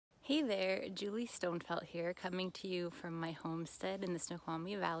Hey there, Julie Stonefelt here, coming to you from my homestead in the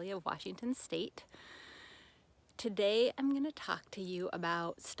Snoqualmie Valley of Washington State. Today I'm going to talk to you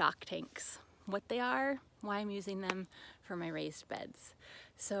about stock tanks, what they are, why I'm using them for my raised beds.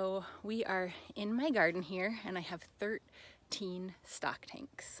 So we are in my garden here and I have 13 stock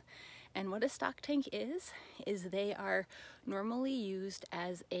tanks. And what a stock tank is they are normally used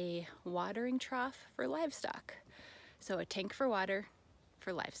as a watering trough for livestock. So a tank for water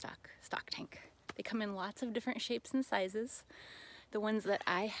for livestock, stock tank. They come in lots of different shapes and sizes. The ones that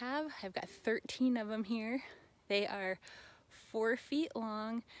I have, I've got 13 of them here. They are 4 feet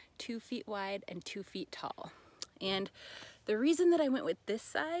long, 2 feet wide, and 2 feet tall. And the reason that I went with this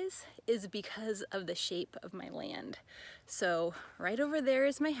size is because of the shape of my land. So right over there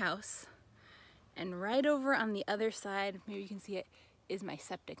is my house, and right over on the other side, maybe you can see it, is my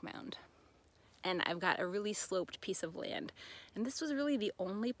septic mound. And I've got a really sloped piece of land. And this was really the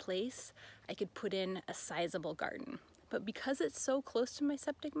only place I could put in a sizable garden. But because it's so close to my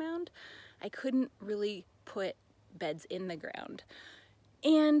septic mound, I couldn't really put beds in the ground.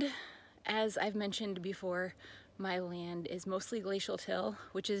 And as I've mentioned before, my land is mostly glacial till,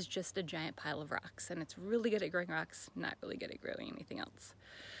 which is just a giant pile of rocks. And it's really good at growing rocks, not really good at growing anything else.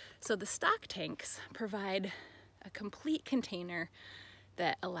 So the stock tanks provide a complete container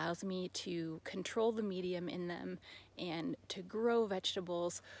that allows me to control the medium in them and to grow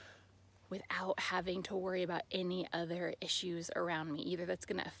vegetables without having to worry about any other issues around me, either that's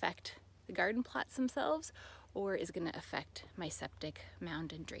going to affect the garden plots themselves or is going to affect my septic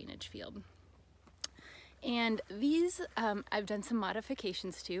mound and drainage field. And these I've done some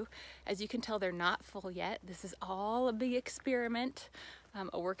modifications to. As you can tell, they're not full yet. This is all a big experiment,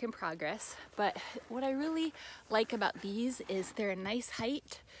 a work in progress. But what I really like about these is they're a nice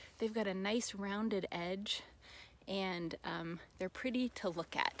height. They've got a nice rounded edge, and they're pretty to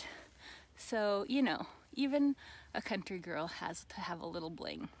look at. So, you know, even a country girl has to have a little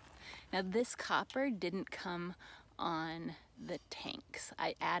bling. Now, this copper didn't come on the tanks.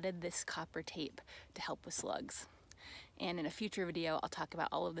 I added this copper tape to help with slugs. And in a future video, I'll talk about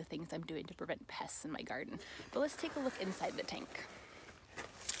all of the things I'm doing to prevent pests in my garden. But let's take a look inside the tank.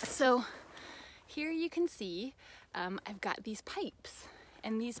 So here you can see I've got these pipes,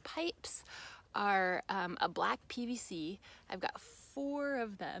 and these pipes are a black PVC. I've got 4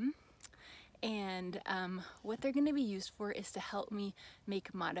 of them. And what they're going to be used for is to help me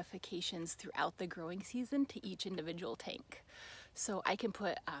make modifications throughout the growing season to each individual tank. So I can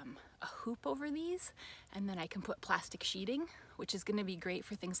put a hoop over these, and then I can put plastic sheeting, which is going to be great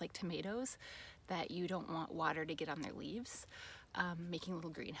for things like tomatoes that you don't want water to get on their leaves, making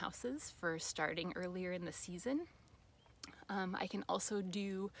little greenhouses for starting earlier in the season. I can also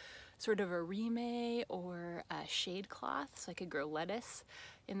do sort of a reме or a shade cloth, so I could grow lettuce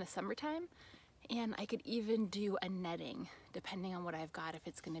in the summertime. And I could even do a netting, depending on what I've got, if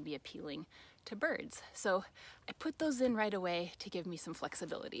it's going to be appealing to birds. So I put those in right away to give me some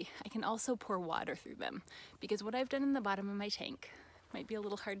flexibility. I can also pour water through them, because what I've done in the bottom of my tank might be a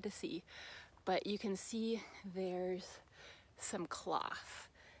little hard to see, but you can see there's some cloth.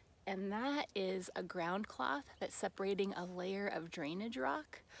 And that is a ground cloth that's separating a layer of drainage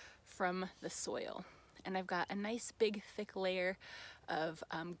rock from the soil. And I've got a nice big thick layer of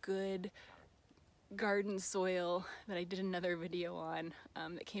good garden soil that I did another video on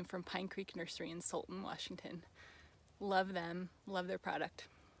that came from Pine Creek Nursery in Sultan, Washington. Love them, love their product.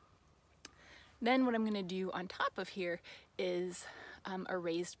 Then what I'm going to do on top of here is a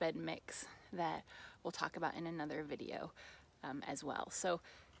raised bed mix that we'll talk about in another video as well. So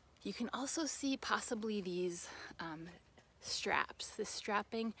you can also see possibly these straps, this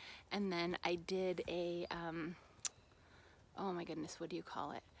strapping, and then I did a, oh my goodness, what do you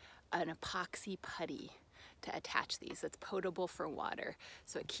call it? An epoxy putty to attach these that's potable for water,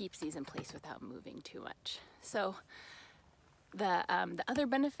 so it keeps these in place without moving too much. So the other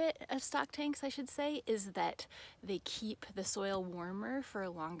benefit of stock tanks, I should say, is that they keep the soil warmer for a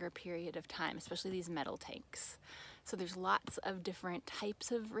longer period of time, especially these metal tanks. So there's lots of different types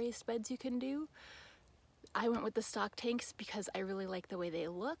of raised beds you can do. I went with the stock tanks because I really like the way they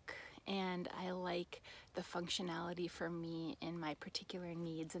look, and I like the functionality for me and my particular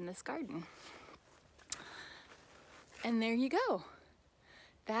needs in this garden. And there you go.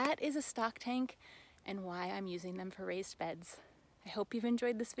 That is a stock tank and why I'm using them for raised beds. I hope you've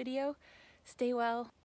enjoyed this video. Stay well.